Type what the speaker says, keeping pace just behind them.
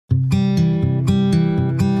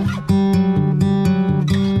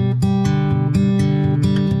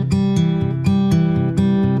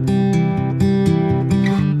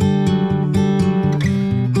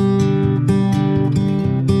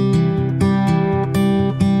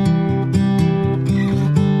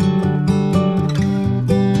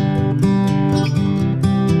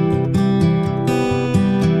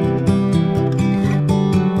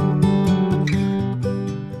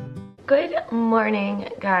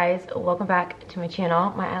guys, welcome back to my channel.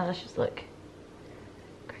 My eyelashes look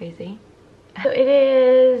crazy. So it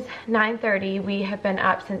is 9:30. We have been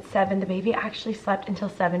up since 7. The baby actually slept until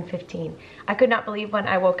 7:15. I could not believe when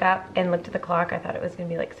I woke up and looked at the clock. I thought it was gonna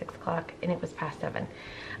be like 6 o'clock and it was past 7.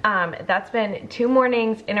 That's been 2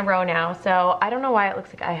 mornings in a row now, so I don't know why it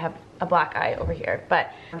looks like I have a black eye over here, but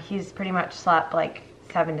he's pretty much slept like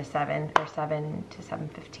 7 to 7 or 7 to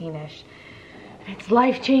 7:15-ish. It's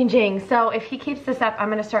life-changing. So if he keeps this up, I'm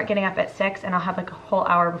gonna start getting up at 6 and I'll have like a whole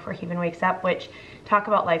hour before he even wakes up, which, talk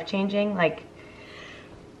about life-changing, like,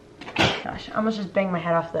 gosh, I almost just banged my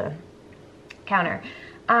head off the counter.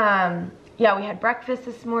 Yeah, we had breakfast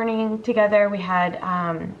this morning together. We had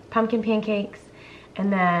pumpkin pancakes,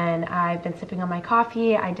 and then I've been sipping on my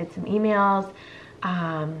coffee. I did some emails,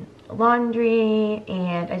 laundry,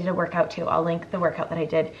 and I did a workout too. I'll link the workout that I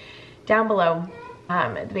did down below.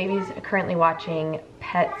 The baby's currently watching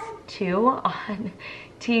Pets 2 on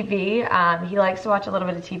TV. He likes to watch a little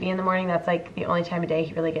bit of TV in the morning. That's like the only time of day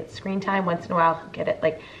he really gets screen time. Once in a while he'll get it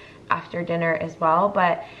like after dinner as well,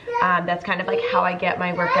 but that's kind of like how I get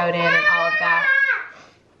my workout in and all of that,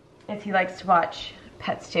 is he likes to watch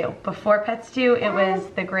Pets 2. Before Pets 2, it was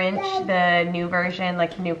The Grinch, the new version,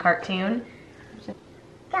 like new cartoon.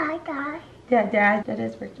 Dad, that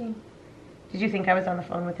is working. Did you think I was on the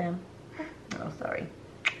phone with him? Oh, sorry.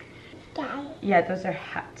 Yeah, those are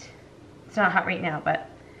hot. It's not hot right now, but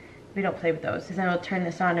we don't play with those, because then we'll turn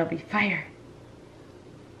this on, it'll be fire.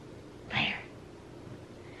 Fire.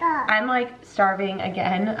 I'm like starving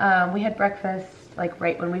again. We had breakfast like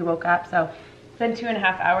right when we woke up, so it's been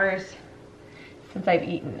 2.5 hours since I've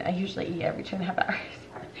eaten. I usually eat every 2.5 hours.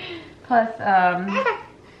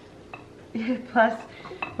 Plus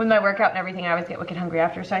with my workout and everything, I always get wicked hungry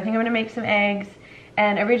after, so I think I'm gonna make some eggs.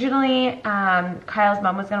 And originally, Kyle's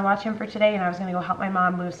mom was gonna watch him for today, and I was gonna go help my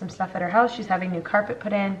mom move some stuff at her house. She's having new carpet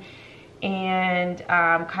put in, and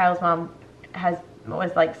Kyle's mom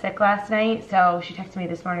was like sick last night, so she texted me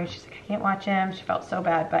this morning. She's like, I can't watch him. She felt so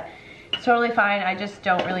bad, but it's totally fine. I just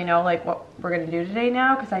don't really know like what we're gonna do today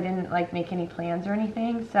now, because I didn't like make any plans or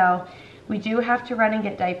anything. So we do have to run and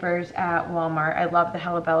get diapers at Walmart. I love the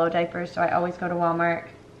Hellabello diapers, so I always go to Walmart.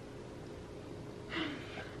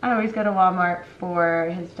 I always go to Walmart for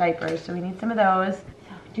his diapers, so we need some of those.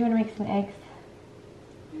 So, do you want to make some eggs?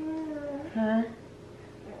 Huh?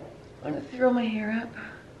 I want to throw my hair up.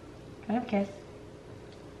 Can I have a kiss?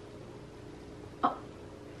 Oh.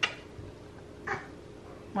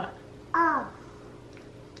 What? Oh.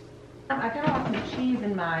 I kind of want some cheese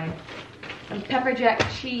in mine. Some pepper jack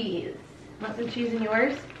cheese. Want some cheese in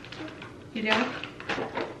yours? You do?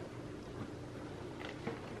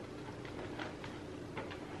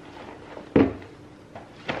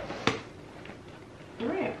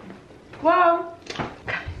 Whoa.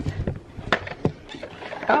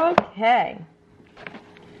 Okay.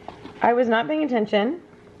 I was not paying attention.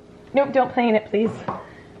 Nope, don't play in it, please.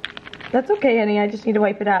 That's okay, honey. I just need to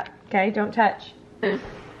wipe it up. Okay, don't touch.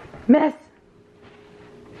 Mess.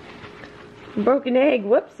 Broken egg.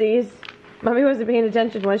 Whoopsies. Mommy wasn't paying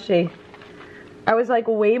attention, was she? I was like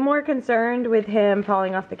way more concerned with him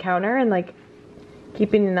falling off the counter and like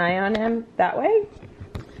keeping an eye on him that way.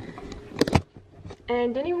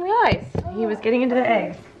 And didn't even realize he was getting into the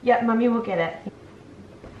eggs. Yeah, Mommy will get it.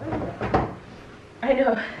 I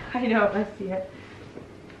know, let's see it.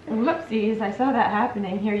 Whoopsies, I saw that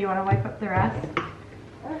happening. Here, you want to wipe up the rest?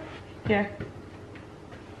 Here.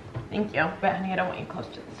 Thank you. But honey, I don't want you close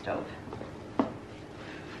to the stove.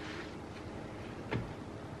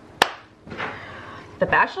 The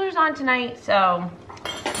Bachelor's on tonight, so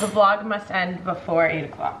the vlog must end before 8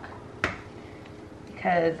 o'clock.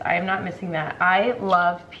 Because I am not missing that. I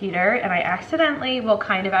love Peter, and I accidentally, well,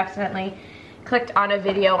 kind of accidentally, clicked on a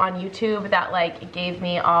video on YouTube that like gave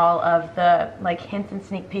me all of the like hints and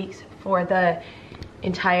sneak peeks for the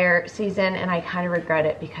entire season, and I kind of regret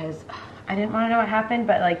it because I didn't want to know what happened,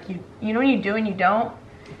 but like you know when you do and you don't.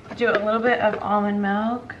 Do a little bit of almond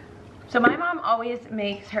milk. So my mom always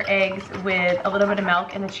makes her eggs with a little bit of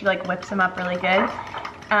milk, and then she like whips them up really good.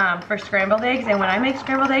 For scrambled eggs, and when I make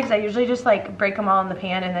scrambled eggs, I usually just like break them all in the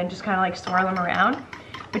pan and then just kind of like swirl them around,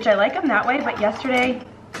 which I like them that way. But yesterday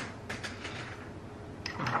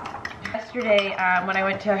when I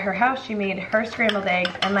went to her house, she made her scrambled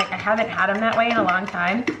eggs, and like I haven't had them that way in a long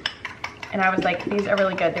time, and I was like, these are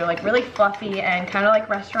really good. They're like really fluffy and kind of like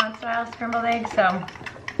restaurant style scrambled eggs. So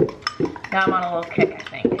now I'm on a little kick, I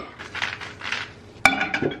think.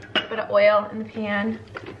 A bit of oil in the pan.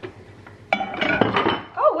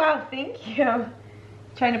 Oh wow, thank you.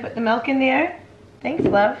 Trying to put the milk in there. Thanks,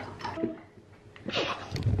 love.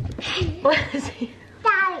 What is he?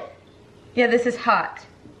 Daddy. Yeah, this is hot.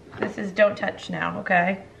 This is don't touch now,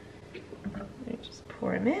 okay? Just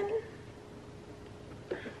pour them in.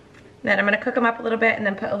 Then I'm gonna cook them up a little bit and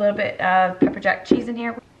then put a little bit of pepper jack cheese in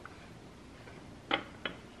here.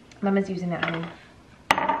 Mama's using that, honey.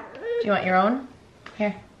 Do you want your own?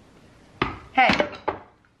 Here. Hey,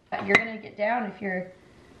 you're gonna get down if you're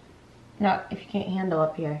not, if you can't handle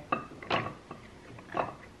up here.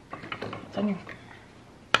 It's on your.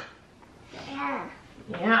 Yeah.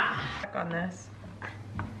 Yeah. Back on this.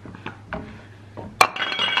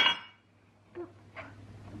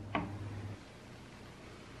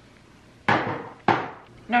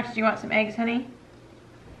 Knox, do you want some eggs, honey?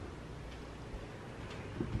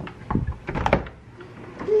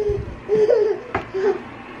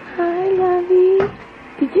 Hi, lovey.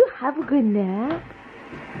 Did you have a good nap?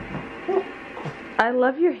 I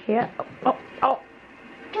love your hair. Oh, oh,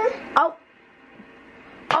 oh,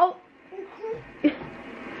 oh.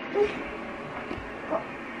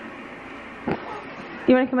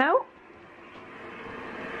 You want to come out?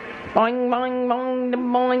 Boing, boing, boing, da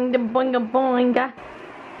boing, da boing, da boing, da.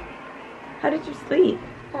 How did you sleep?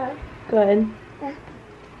 Good.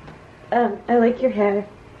 I like your hair.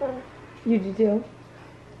 You do too?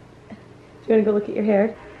 Do you want to go look at your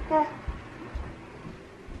hair?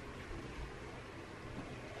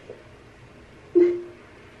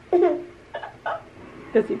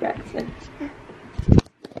 Go see Braxton.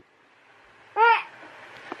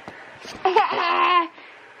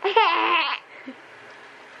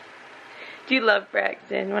 Do you love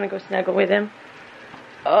Braxton? You want to go snuggle with him?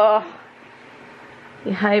 Oh.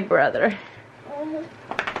 Hi, brother.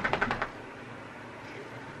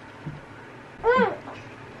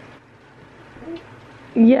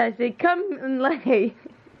 Yes, they come and lay.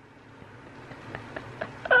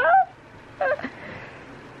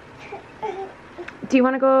 Do you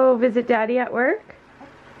want to go visit Daddy at work?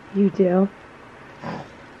 You do.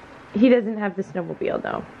 He doesn't have the snowmobile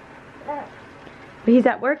though. But he's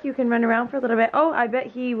at work, you can run around for a little bit. Oh, I bet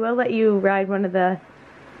he will let you ride one of the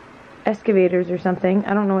excavators or something.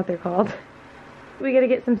 I don't know what they're called. We gotta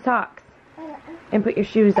get some socks and put your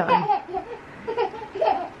shoes on.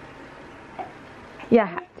 Yeah,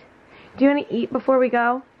 hat. Do you want to eat before we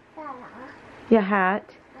go? Yeah, hat.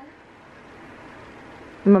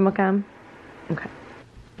 Mama come? Okay.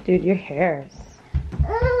 Dude, your hair's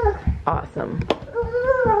awesome.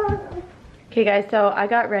 Okay guys, so I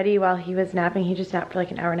got ready while he was napping. He just napped for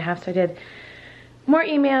like an hour and a half, so I did more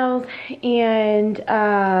emails and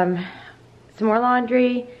some more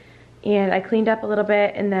laundry, and I cleaned up a little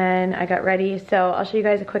bit, and then I got ready. So I'll show you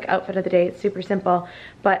guys a quick outfit of the day. It's super simple,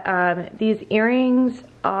 but these earrings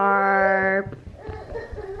are,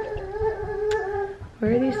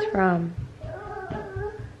 where are these from?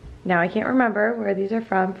 Now I can't remember where these are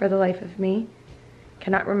from for the life of me.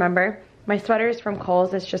 Cannot remember. My sweater is from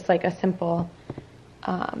Kohl's. It's just like a simple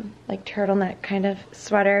like turtleneck kind of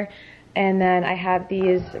sweater. And then I have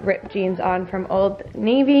these ripped jeans on from Old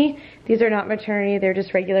Navy. These are not maternity, they're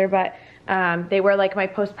just regular, but they were like my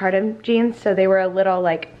postpartum jeans, so they were a little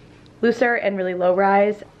like looser and really low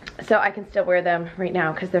rise. So I can still wear them right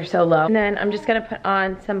now because they're so low. And then I'm just gonna put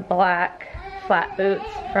on some black flat boots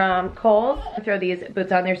from Kohl's. Throw these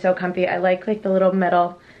boots on, they're so comfy. I like the little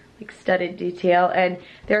metal like studded detail, and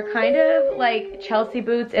they're kind of like Chelsea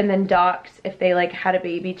boots and then Docs if they like had a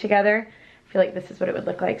baby together. I feel like this is what it would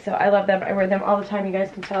look like, so I love them. I wear them all the time. You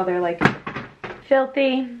guys can tell they're like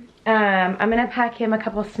filthy. I'm gonna pack him a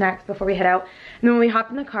couple of snacks before we head out, and then when we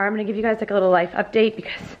hop in the car I'm gonna give you guys like a little life update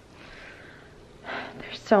because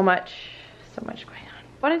there's so much going on.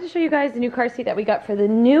 I wanted to show you guys the new car seat that we got for the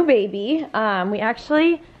new baby. We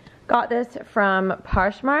actually got this from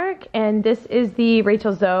Poshmark, and this is the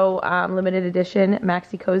Rachel Zoe limited edition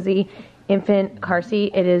Maxi Cosi infant car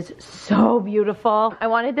seat. It is so beautiful. I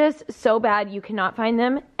wanted this so bad. You cannot find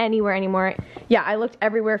them anywhere anymore. Yeah, I looked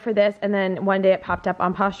everywhere for this, and then one day it popped up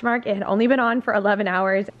on Poshmark. It had only been on for 11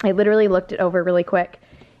 hours. I literally looked it over really quick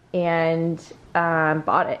and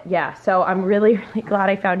bought it. Yeah, so I'm really glad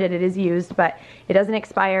I found it. It is used, but it doesn't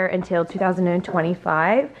expire until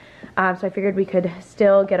 2025. So I figured we could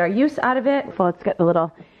still get our use out of it. Well, it's got the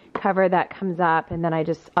little cover that comes up, and then I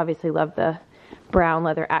just obviously love the brown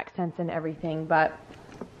leather accents and everything, but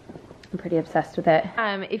I'm pretty obsessed with it.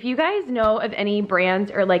 If you guys know of any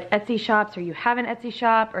brands or like Etsy shops, or you have an Etsy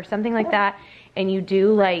shop or something like that, and you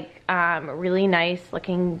do like really nice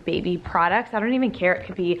looking baby products, I don't even care. It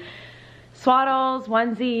could be swaddles,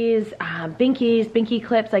 onesies, binky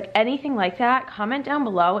clips, like anything like that. Comment down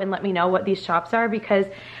below and let me know what these shops are, because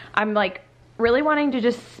I'm like really wanting to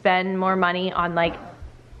just spend more money on like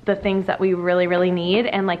the things that we really need,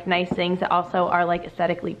 and like nice things that also are like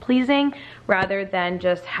aesthetically pleasing, rather than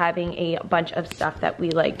just having a bunch of stuff that we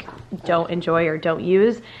like don't enjoy or don't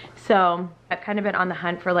use. So I've kind of been on the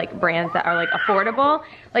hunt for like brands that are like affordable.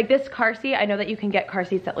 Like this car seat, I know that you can get car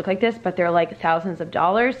seats that look like this, but they're like thousands of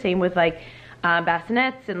dollars. Same with like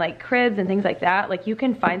bassinets and like cribs and things like that. Like you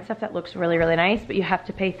can find stuff that looks really nice, but you have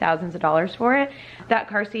to pay thousands of dollars for it. That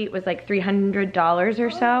car seat was like $300 or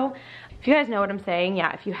so. If you guys know what I'm saying,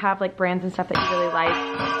 yeah, if you have like brands and stuff that you really like,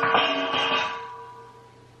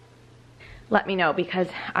 let me know, because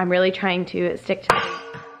I'm really trying to stick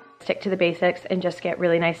to the basics and just get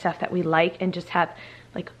really nice stuff that we like and just have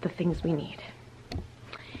like the things we need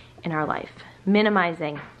in our life.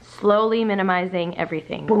 Slowly minimizing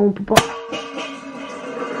everything. Boom, boom.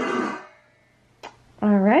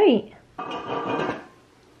 All right.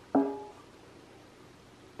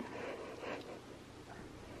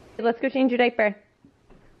 Let's go change your diaper.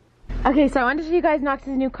 Okay, so I wanted to show you guys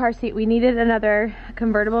Knox's new car seat. We needed another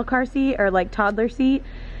convertible car seat, or like toddler seat.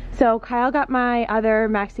 So Kyle got my other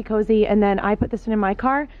Maxi Cosi, and then I put this one in my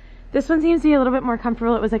car. This one seems to be a little bit more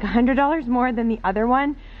comfortable. It was like $100 more than the other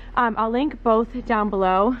one. I'll link both down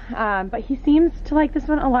below, but he seems to like this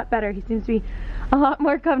one a lot better. He seems to be a lot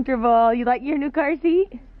more comfortable. You like your new car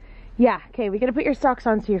seat? Yeah, okay, we gotta put your socks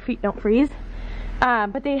on so your feet don't freeze.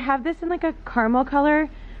 But they have this in like a caramel color,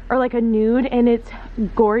 or like a nude, and it's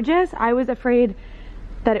gorgeous. I was afraid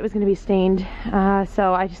that it was gonna be stained,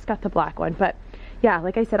 so I just got the black one. But yeah,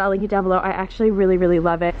 like I said, I'll link it down below. I actually really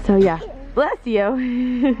love it. So yeah, bless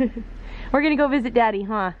you. We're gonna go visit Daddy,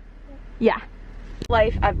 huh? Yeah.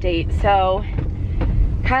 Life update. So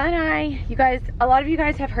Kyle and I, you guys, a lot of you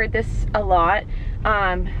guys have heard this a lot,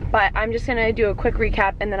 but I'm just gonna do a quick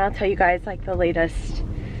recap, and then I'll tell you guys like the latest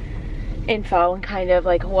info and kind of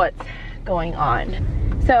like what's going on.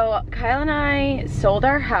 So Kyle and I sold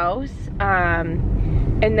our house,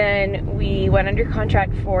 and then we went under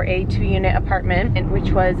contract for a 2-unit apartment,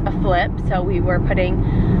 which was a flip. So we were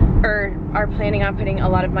are planning on putting a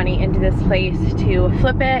lot of money into this place to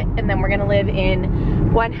flip it, and then we're gonna live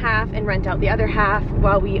in one half and rent out the other half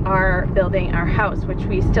while we are building our house, which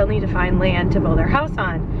we still need to find land to build our house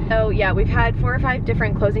on. So yeah, we've had 4 or 5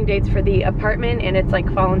 different closing dates for the apartment, and it's like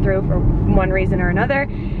fallen through for one reason or another.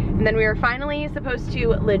 And then we were finally supposed to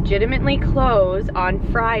legitimately close on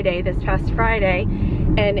Friday, this past Friday,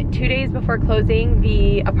 and 2 days before closing,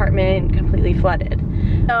 the apartment completely flooded.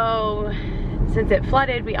 So since it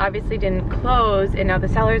flooded, we obviously didn't close, and now the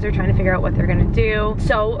sellers are trying to figure out what they're gonna do.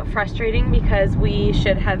 So frustrating, because we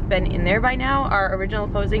should have been in there by now. Our original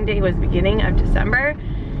closing date was beginning of December,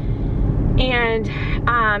 and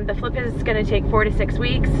the flip is gonna take 4 to 6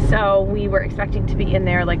 weeks. So we were expecting to be in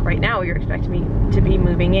there like right now. We were expecting me to be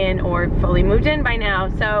moving in or fully moved in by now.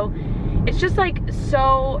 So it's just like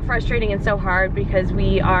so frustrating and so hard, because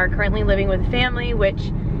we are currently living with family, which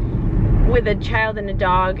with a child and a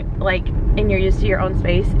dog, like, and you're used to your own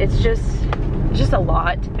space, it's just a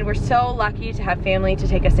lot. And we're so lucky to have family to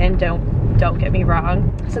take us in, don't get me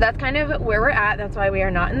wrong. So that's kind of where we're at. That's why we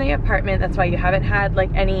are not in the apartment. That's why you haven't had like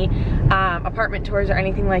any apartment tours or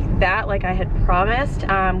anything like that, like I had promised.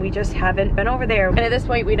 We just haven't been over there, and at this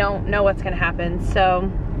point we don't know what's gonna happen. So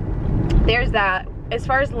there's that. As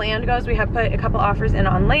far as land goes, we have put a couple offers in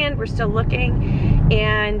on land. We're still looking,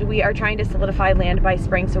 and we are trying to solidify land by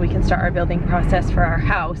spring so we can start our building process for our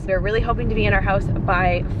house. We're really hoping to be in our house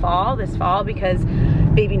by this fall, because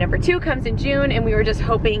baby number 2 comes in June, and we were just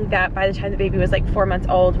hoping that by the time the baby was like 4 months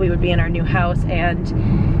old, we would be in our new house.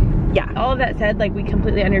 And yeah, all of that said, like, we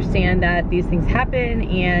completely understand that these things happen,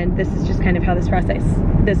 and this is just kind of how this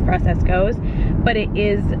process goes. But it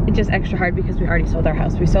is just extra hard because we already sold our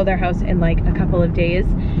house. We sold our house in like a couple of days,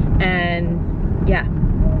 and yeah,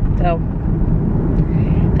 so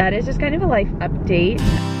that is just kind of a life update.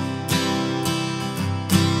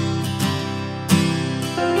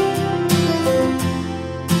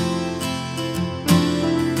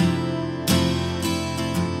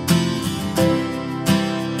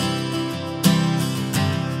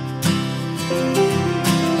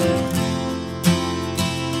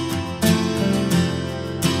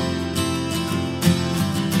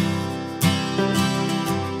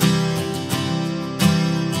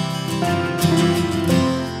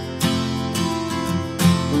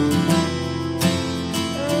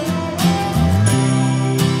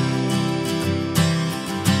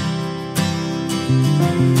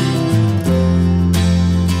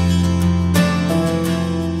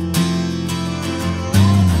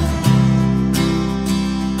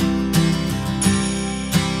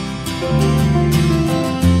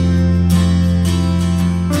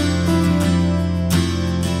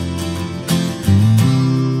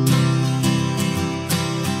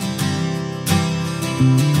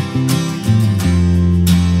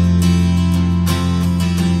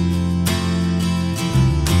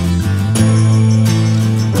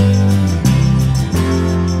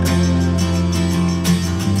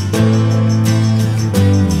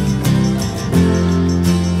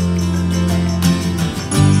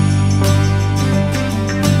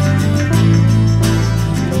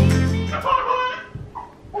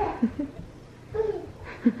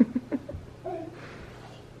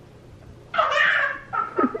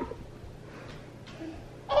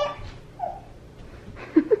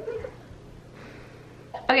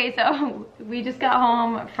 Okay, so we just got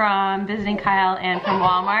home from visiting Kyle and from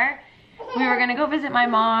Walmart. We were gonna go visit my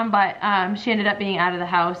mom, but she ended up being out of the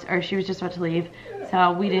house, or she was just about to leave,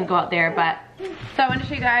 so we didn't go out there. But so I want to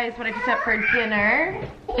show you guys what I picked up for dinner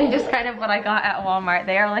and just kind of what I got at Walmart.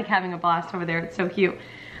 They are like having a blast over there. It's so cute.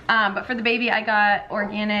 But for the baby, I got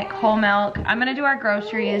organic whole milk. I'm gonna do our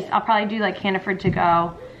groceries. I'll probably do like Hannaford to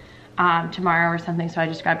go tomorrow or something, so I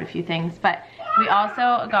just grabbed a few things. But we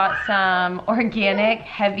also got some organic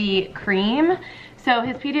heavy cream. So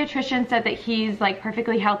his pediatrician said that he's like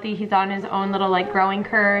perfectly healthy. He's on his own little like growing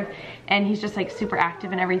curve, and he's just like super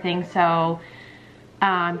active and everything. So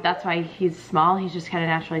that's why he's small. He's just kind of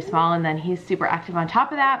naturally small, and then he's super active on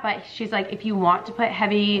top of that. But she's like, if you want to put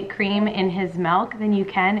heavy cream in his milk, then you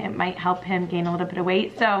can. It might help him gain a little bit of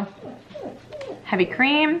weight. So heavy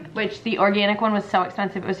cream, which the organic one was so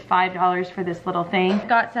expensive. It was $5 for this little thing.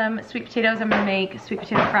 Got some sweet potatoes. I'm gonna make sweet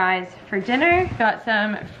potato fries for dinner. Got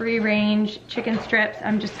some free range chicken strips.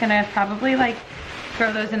 I'm just gonna probably like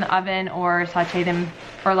throw those in the oven or saute them,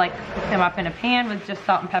 or like cook them up in a pan with just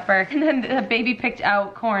salt and pepper. And then the baby picked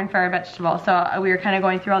out corn for our vegetable. So we were kind of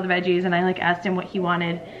going through all the veggies, and I like asked him what he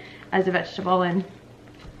wanted as a vegetable, and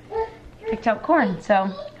he picked out corn. So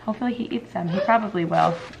hopefully he eats them. He probably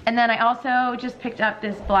will. And then I also just picked up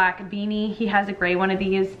this black beanie. He has a gray one of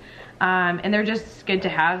these, and they're just good to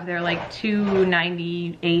have. They're like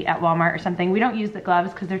 $2.98 at Walmart or something. We don't use the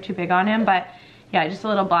gloves because they're too big on him, but yeah, just a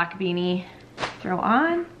little black beanie to throw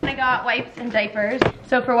on. I got wipes and diapers.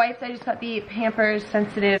 So for wipes, I just got the Pampers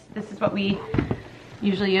Sensitive. This is what we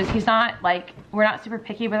usually use. He's not like, we're not super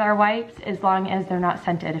picky with our wipes as long as they're not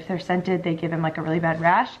scented. If they're scented, they give him like a really bad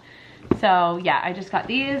rash. So yeah, I just got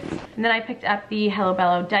these. And then I picked up the Hello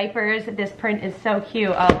Bello diapers. This print is so cute.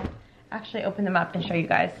 I'll actually open them up and show you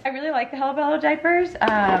guys. I really like the Hello Bello diapers.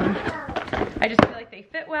 I just feel like they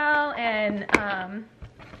fit well, and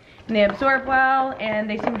they absorb well, and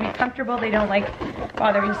they seem to be comfortable. They don't like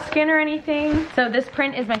bother your skin or anything. So this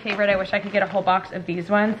print is my favorite. I wish I could get a whole box of these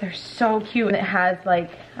ones. They're so cute. And it has like,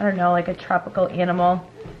 I don't know, like a tropical animal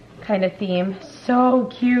kind of theme. So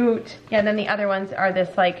cute. Yeah, and then the other ones are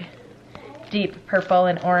this like deep purple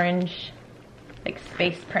and orange, like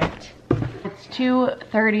space print. It's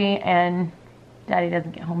 2:30 and Daddy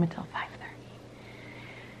doesn't get home until 5:30.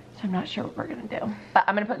 So I'm not sure what we're gonna do. But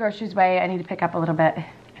I'm gonna put groceries away. I need to pick up a little bit. I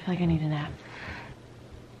feel like I need a nap.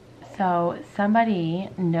 So somebody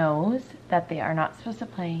knows that they are not supposed to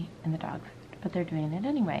play in the dog food, but they're doing it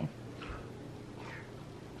anyway.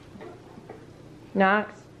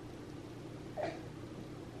 Knox.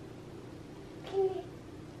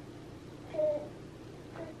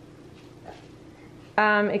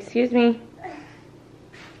 Excuse me.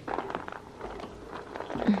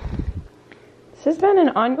 This has been an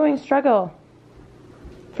ongoing struggle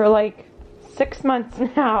for like 6 months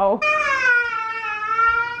now.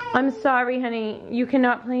 I'm sorry, honey. You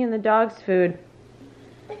cannot play in the dog's food.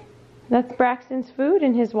 That's Braxton's food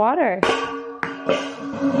and his water.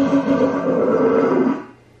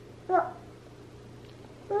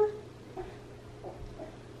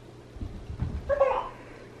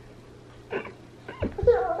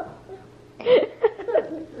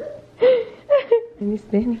 Spinny,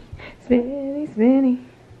 spinny, spinny, spinny.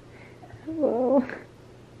 Whoa.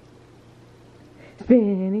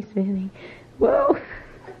 Spinny, spinny. Whoa.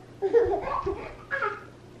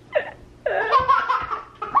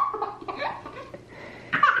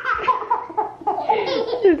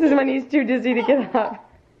 This is when he's too dizzy to get up.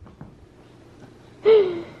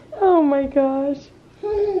 Oh my gosh.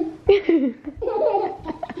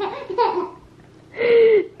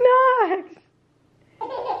 Knox!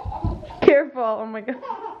 Careful, oh my god.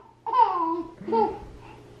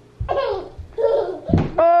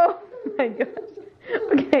 Oh my gosh.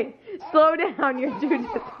 Okay, slow down, you're too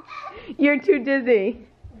dizzy. You're too dizzy.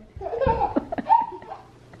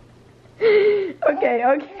 Okay,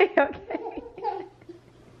 okay, okay.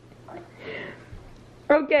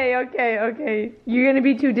 Okay, okay, okay. You're gonna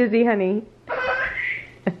be too dizzy, honey.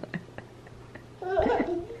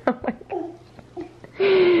 Oh my gosh.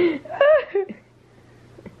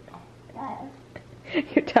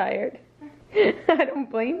 You're tired. I don't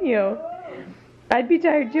blame you. I'd be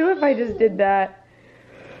tired too if I just did that.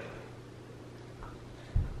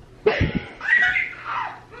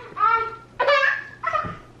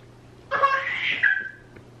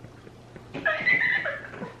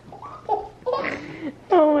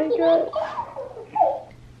 Oh my god.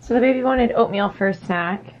 So the baby wanted oatmeal for a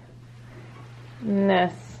snack. And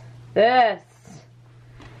this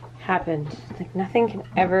happened. Like nothing can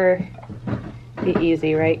ever be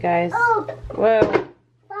easy, right guys? Whoa.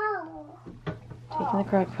 Taking the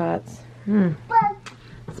crock pots.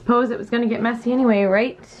 suppose it was gonna get messy anyway,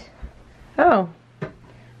 right? Oh,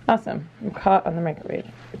 awesome. I'm caught on the microwave.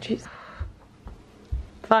 Jeez.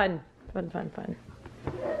 Fun.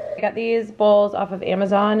 I got these bowls off of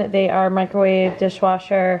Amazon. They are microwave,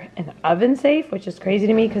 dishwasher, and oven safe, which is crazy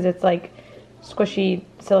to me because it's like squishy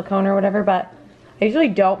silicone or whatever, but I usually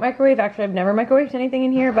don't microwave. Actually, I've never microwaved anything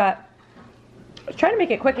in here, but I was trying to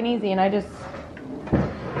make it quick and easy, and I just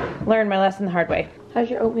learned my lesson the hard way. How's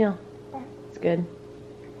your oatmeal? It's good.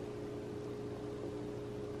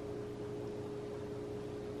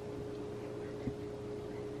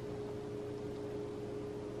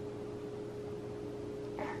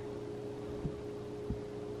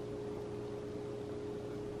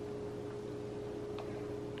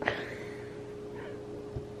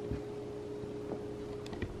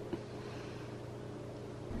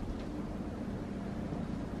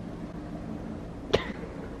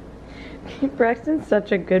 Braxton's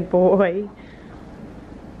such a good boy.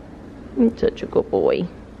 He's such a good boy.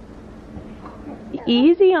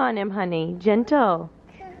 Easy on him, honey. Gentle.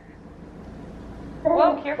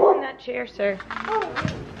 Whoa, careful in that chair, sir.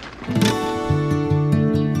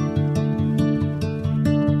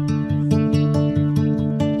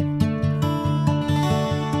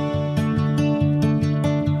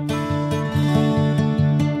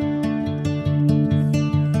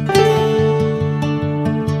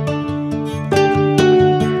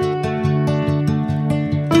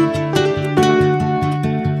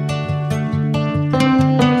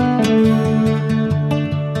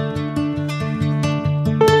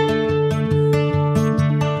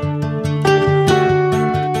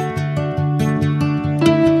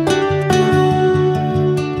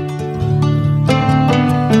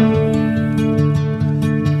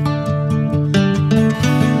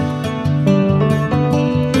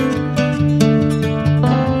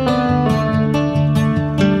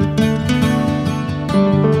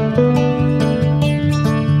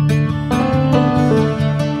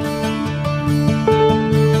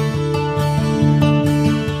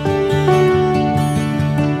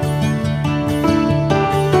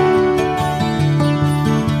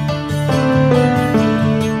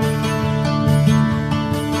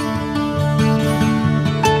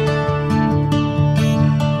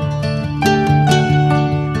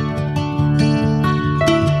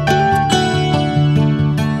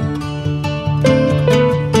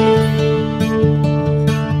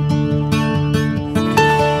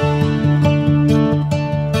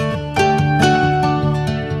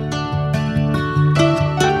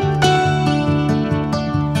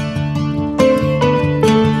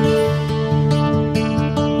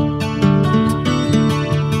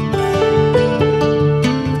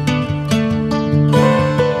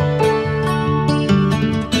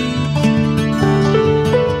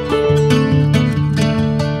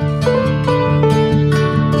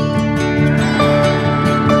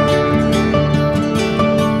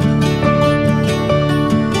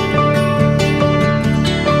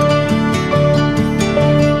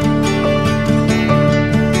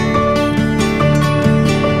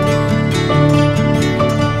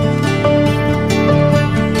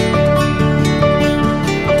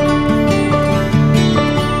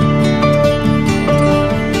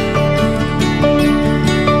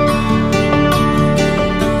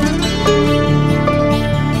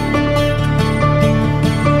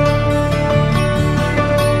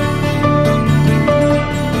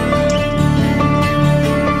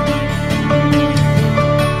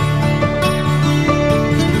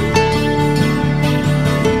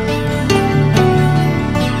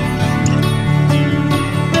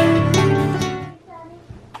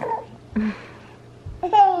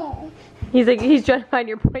 He's like, he's trying to find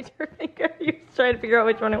your pointer finger. He's trying to figure out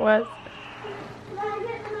which one it was.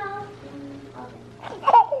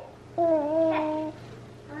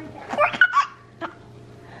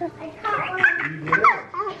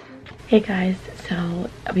 Hey guys, so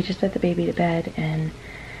we just put the baby to bed and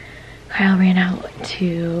Kyle ran out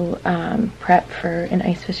to prep for an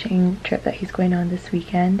ice fishing trip that he's going on this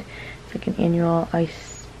weekend. It's like an annual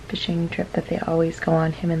ice fishing trip that they always go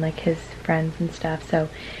on, him and like his friends and stuff. So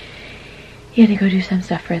he had to go do some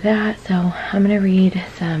stuff for that. So I'm gonna read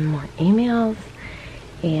some more emails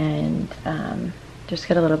and just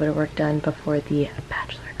get a little bit of work done before the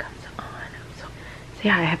Bachelor comes on. So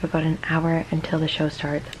yeah, I have about an hour until the show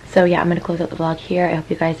starts. So yeah, I'm gonna close out the vlog here. I hope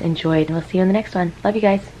you guys enjoyed and we'll see you in the next one. Love you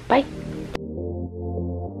guys. Bye.